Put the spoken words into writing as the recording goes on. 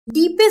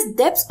Deepest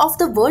depths of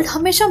the world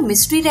हमेशा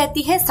mystery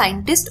रहती है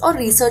साइंटिस्ट और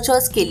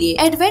रिसर्चर्स के लिए।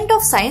 एडवेंट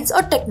ऑफ साइंस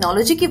और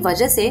टेक्नोलॉजी की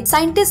वजह से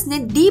साइंटिस्ट ने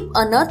डीप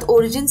अनर्थ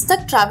ओरिजिन्स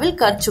तक ट्रैवल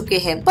कर चुके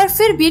हैं, पर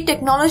फिर भी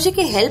टेक्नोलॉजी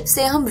के हेल्प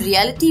से हम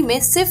रियलिटी में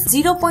सिर्फ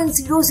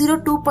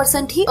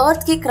 0.002% ही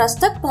अर्थ के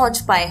क्रस्ट तक पहुंच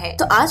पाए हैं।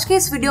 तो आज के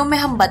इस वीडियो में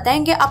हम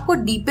बताएंगे आपको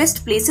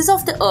deepest places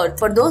of the earth.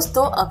 पर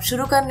दोस्तों, अब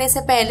शुरू करने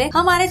से पहले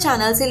हमारे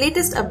चैनल से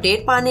लेटेस्ट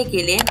अपडेट पाने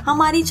के लिए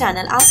हमारी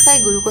चैनल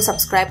AskiGuru को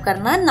सब्सक्राइब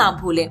करना ना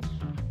भूलें।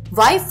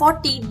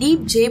 Y40 डीप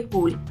जे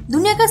पूल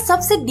दुनिया का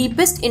सबसे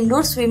डीपेस्ट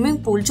इंडोर स्विमिंग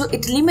पूल जो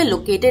इटली में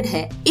लोकेटेड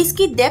है।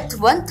 इसकी डेप्थ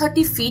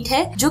 130 फीट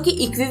है, जो कि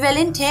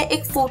इक्विवेलेंट है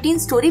एक 14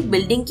 स्टोरी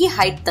बिल्डिंग की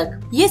हाइट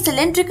तक। ये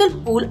सिलेंड्रिकल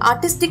पूल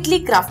आर्टिस्टिकली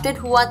क्राफ्टेड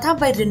हुआ था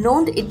bye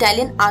renowned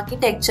Italian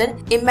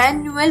architecture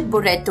Emmanuel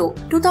बोरेटो।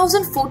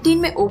 2014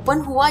 में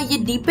ओपन हुआ ये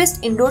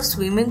डीपेस्ट इंडोर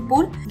स्विमिंग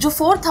पूल, जो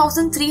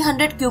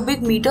 4300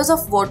 cubic metres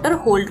of water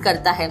hold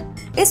करता है।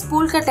 इस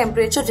पूल का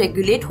टेम्परेचर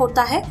रेगुलेट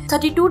होता है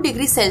 32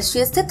 डिग्री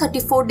सेल्सियस से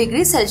 34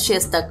 डिग्री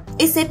सेल्सियस तक।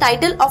 इसे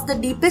title of the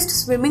deepest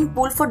swimming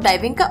pool for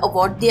diving का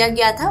अवार्ड दिया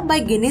गया था bye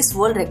Guinness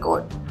world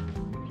record.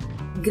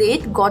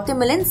 Great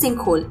ग्वाटेमलन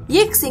sinkhole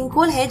ये एक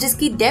सिंकहोल है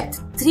जिसकी डेप्थ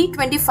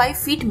 325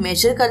 फीट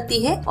मेजर करती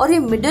है और ये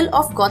मिडल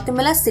ऑफ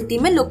ग्वाटेमाला सिटी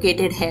में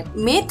लोकेटेड है।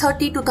 May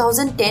 30,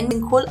 2010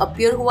 सिंकहोल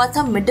अपीयर हुआ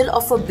था middle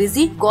of a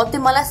busy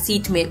Guatemala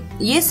seat में।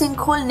 ये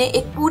सिंकहोल ने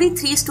एक पूरी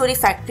 3 स्टोरी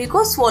फैक्ट्री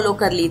को स्वॉलो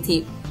कर ली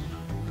थी।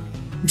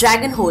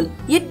 ड्रैगन होल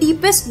ये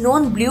डीपेस्ट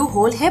नोन ब्लू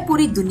होल है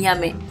पूरी दुनिया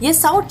में। ये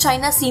साउथ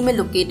चाइना सी में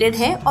लोकेटेड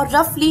है और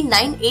रफली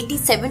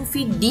 987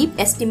 फीट डीप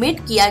एस्टिमेट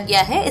किया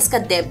गया है इसका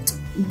डेप्थ।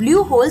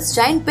 ब्लू होल्स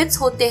जाइंट पिट्स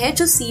होते हैं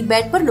जो सी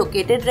बेड पर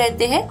लोकेटेड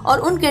रहते हैं और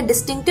उनके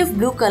डिस्टिंक्टिव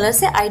ब्लू कलर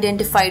से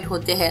आइडेंटिफाइड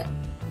होते हैं।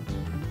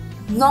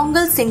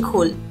 नोंगल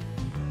सिंकहोल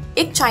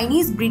एक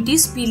चाइनीज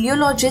ब्रिटिश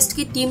स्पीलियोलॉजिस्ट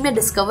की टीम ने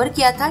डिस्कवर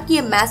किया था कि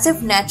ये massive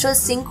natural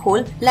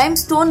sinkhole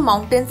limestone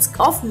mountains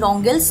of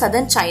नोंगल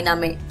southern China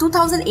में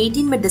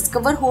 2018 में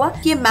डिस्कवर हुआ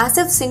कि ये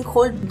मैसिव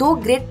सिंकहोल 2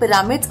 ग्रेट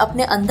पिरामिड्स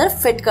अपने अंदर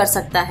फिट कर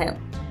सकता है।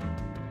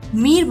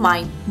 Mir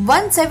mine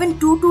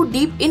 1722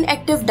 deep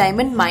inactive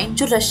diamond mine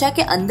जो रशिया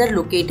के अंदर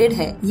लोकेटेड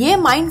है। ये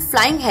माइन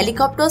फ्लाइंग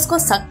हेलीकॉप्टर्स को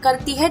सक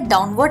करती है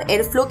डाउनवर्ड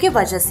एयरफ्लो के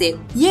वजह से।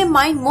 ये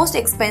mine most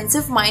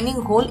expensive mining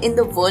whole in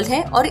the world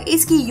है और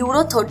इसकी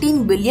यूरो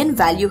 13 बिलियन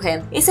वैल्यू है।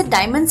 इसे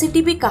डायमंड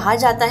सिटी भी कहा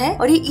जाता है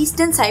और ये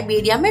ईस्टर्न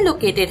साइबेरिया में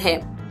लोकेटेड है।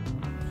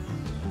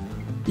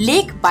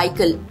 लेक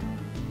बाइकल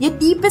ये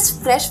deepest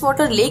fresh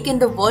water lake in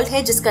the world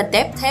है जिसका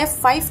डेप्थ है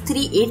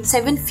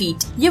 5387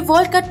 फीट। ये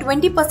वर्ल्ड का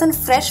 20%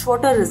 फ्रेश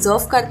वाटर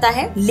रिजर्व करता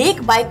है।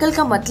 लेक बाइकल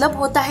का मतलब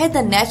होता है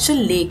द नेचुरल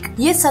लेक।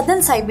 ये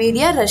सदर्न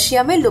साइबेरिया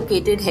रशिया में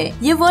लोकेटेड है।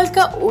 ये वर्ल्ड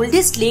का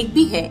ओल्डेस्ट लेक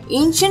भी है।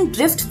 एंशिएंट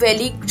ड्रिफ्ट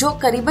वैली जो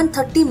करीबन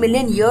 30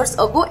 मिलियन ईयर्स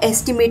अगो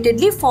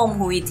एस्टिमेटेडली फॉर्म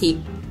हुई थी।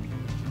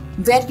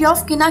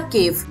 वेरियोवकिना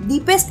केव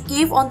deepest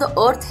cave on the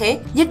earth है।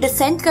 ये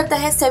डिसेंड करता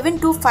है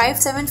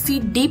 7257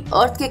 फीट डीप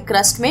अर्थ के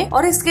क्रस्ट में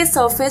और इसके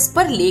सरफेस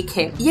पर लेक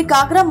है। ये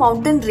Ghaghara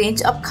mountain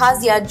range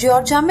Abkhazia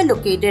Georgia में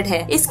लोकेटेड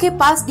है। इसके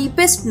पास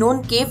deepest known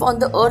cave on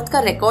the earth का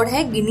रिकॉर्ड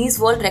है गिनीज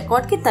वर्ल्ड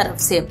रिकॉर्ड की तरफ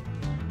से।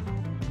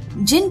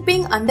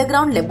 जिनपिंग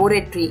अंडरग्राउंड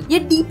लेबोरेटरी ये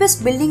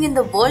deepest building in the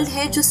world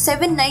है जो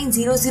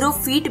 7900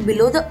 फीट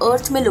बिलो द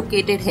अर्थ में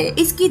लोकेटेड है।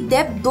 इसकी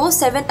डेप्थ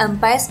 27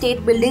 एम्पायर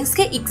स्टेट बिल्डिंग्स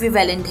के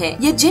इक्विवेलेंट है।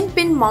 ये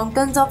जिनपिंग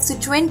माउंटेन्स ऑफ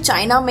सिचुएन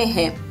चाइना में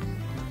है।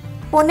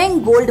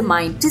 म्पोनेंग गोल्ड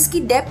माइन जिसकी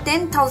डेप्थ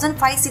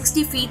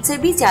 10,560 फीट से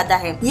भी ज्यादा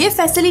है। ये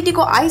फैसिलिटी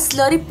को आइस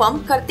स्लरी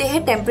पंप करते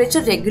हैं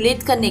टेम्परेचर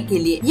रेगुलेट करने के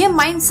लिए। ये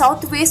mine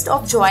south west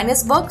of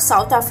Johannesburg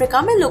south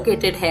Africa में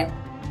लोकेटेड है।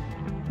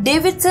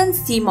 डेविडसन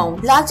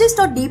सीमाउंट लार्जेस्ट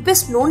और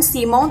डीपेस्ट नोन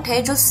सीमाउंट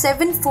है जो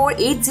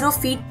 7480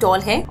 फीट टॉल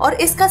है और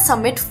इसका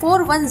summit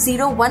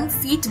 4101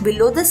 feet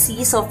below the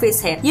C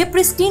surface है। ये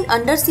प्रिस्टीन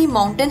अंडर सी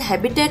माउंटेन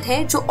हैबिटेट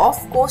है जो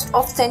of coast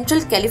of central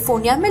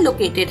California में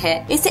लोकेटेड है।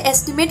 इसे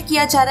एस्टिमेट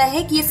किया जा रहा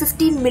है कि ये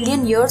 15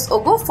 मिलियन ईयर्स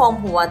अगो फॉर्म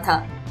हुआ था।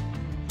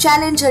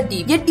 चैलेंजर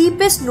डीप ये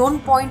डीपेस्ट नोन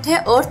पॉइंट है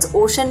अर्थ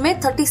ओशन में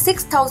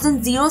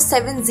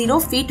 36,070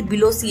 फीट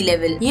बिलो सी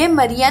लेवल। ये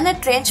मरियाना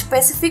ट्रेंच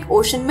पैसिफिक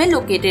ओशन में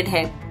लोकेटेड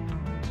है।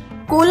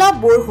 कोला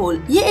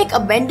बोरहोल ये एक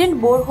अबेंडेंट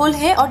बोरहोल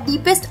है और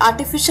deepest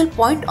artificial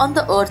point on the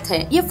earth है।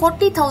 ये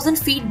 40,000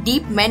 फीट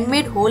डीप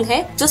मैनमेड होल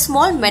है जो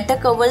स्मॉल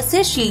मेटाकवर्ल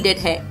से शील्डेड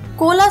है।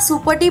 कोला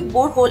सुपर डीप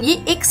बोरहोल ये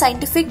एक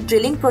साइंटिफिक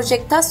ड्रिलिंग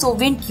प्रोजेक्ट था।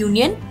 Soviet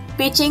union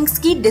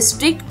पेचेंस्की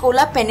district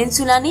Kola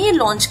peninsula ने ये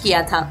लॉन्च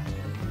किया था।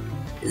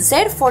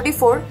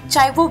 Z44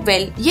 चाइवो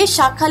वेल ये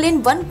शाखा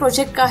लेन 1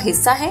 प्रोजेक्ट का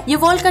हिस्सा है। ये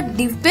वर्ल्ड का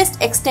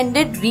deepest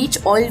extended reach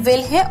oil well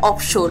है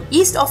ऑफशोर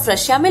ईस्ट ऑफ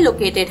रशिया में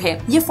लोकेटेड है।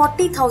 ये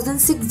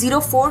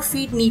 40,604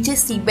 फीट नीचे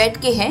सी बेड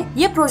के हैं।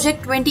 ये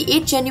प्रोजेक्ट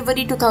 28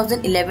 जनवरी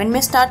 2011 में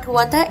स्टार्ट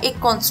हुआ था एक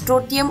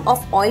कंसोर्टियम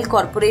ऑफ ऑयल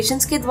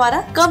कॉर्पोरेशंस के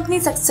द्वारा। कंपनी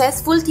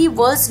सक्सेसफुल थी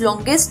world's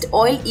longest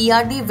oil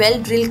ERD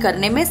well drill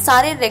करने में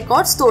सारे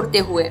रिकॉर्ड्स तोड़ते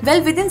हुए।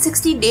 वेल विद इन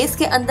 60 डेज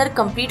के अंदर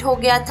कंप्लीट हो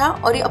गया था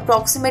और ये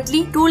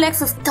approximately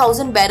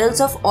 2,50,000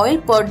 barrels of oil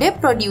per day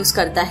produce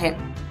करता है।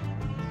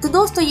 तो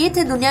दोस्तों ये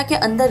थे दुनिया के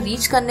अंदर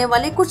रीच करने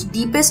वाले कुछ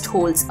डीपेस्ट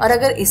होल्स। और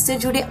अगर इससे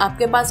जुड़े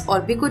आपके पास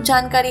और भी कुछ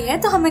जानकारी है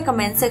तो हमें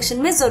कमेंट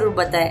सेक्शन में जरूर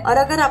बताएं। और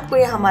अगर आपको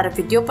ये हमारा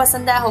वीडियो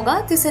पसंद आया होगा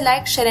तो इसे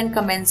लाइक, शेयर एंड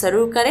कमेंट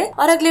जरूर करें।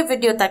 और अगले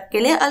वीडियो तक के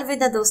लिए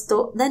अलविदा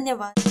दोस्तों,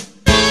 धन्यवाद।